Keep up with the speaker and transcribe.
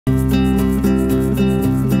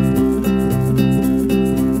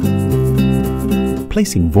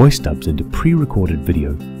Replacing voice dubs into pre-recorded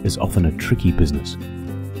video is often a tricky business.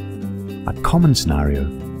 A common scenario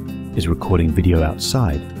is recording video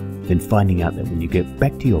outside, then finding out that when you get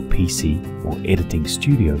back to your PC or editing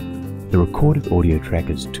studio, the recorded audio track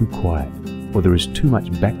is too quiet or there is too much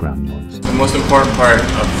background noise. The most important part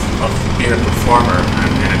of being a performer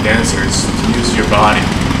and a dancer is to use your body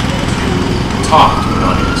to talk to an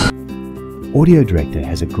audience. AudioDirector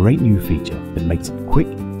has a great new feature that makes it quick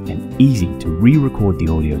and easy to re-record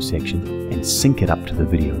the audio section and sync it up to the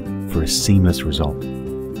video for a seamless result.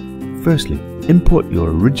 Firstly, import your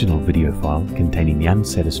original video file containing the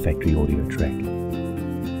unsatisfactory audio track.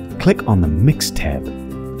 Click on the Mix tab.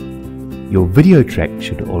 Your video track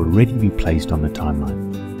should already be placed on the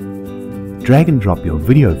timeline. Drag and drop your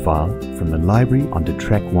video file from the library onto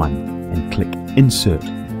track 1 and click Insert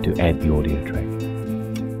to add the audio track.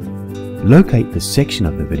 Locate the section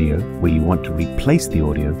of the video where you want to replace the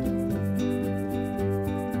audio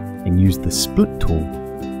and use the Split tool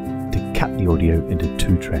to cut the audio into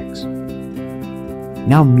 2 tracks.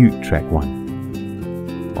 Now mute track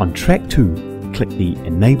 1. On track 2, click the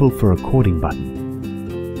Enable for Recording button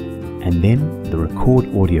and then the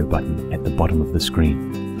Record Audio button at the bottom of the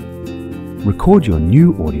screen. Record your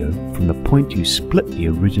new audio from the point you split the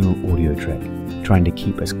original audio track, trying to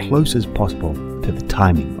keep as close as possible to the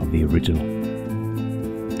timing of the original.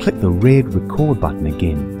 Click the red Record button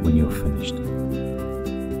again when you're finished.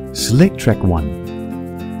 Select track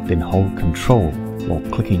 1, then hold Ctrl while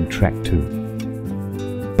clicking track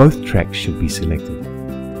 2. Both tracks should be selected.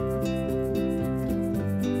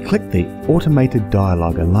 Click the Automated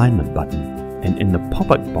Dialogue Alignment button and in the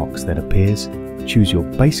pop-up box that appears, choose your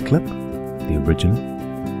base clip, the original,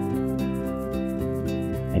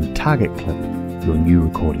 and target clip, your new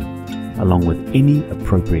recording, along with any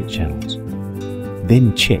appropriate channels.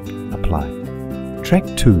 Then check Apply. Track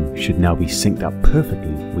 2 should now be synced up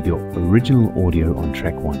perfectly with your original audio on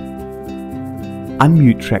track 1.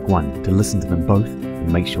 Unmute track 1 to listen to them both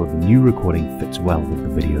and make sure the new recording fits well with the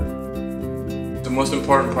video. The most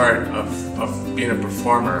important part of being a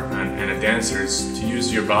performer and a dancer is to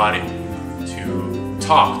use your body to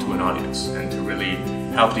talk to an audience and to really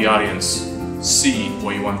help the audience see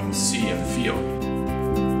what you want them to see and feel.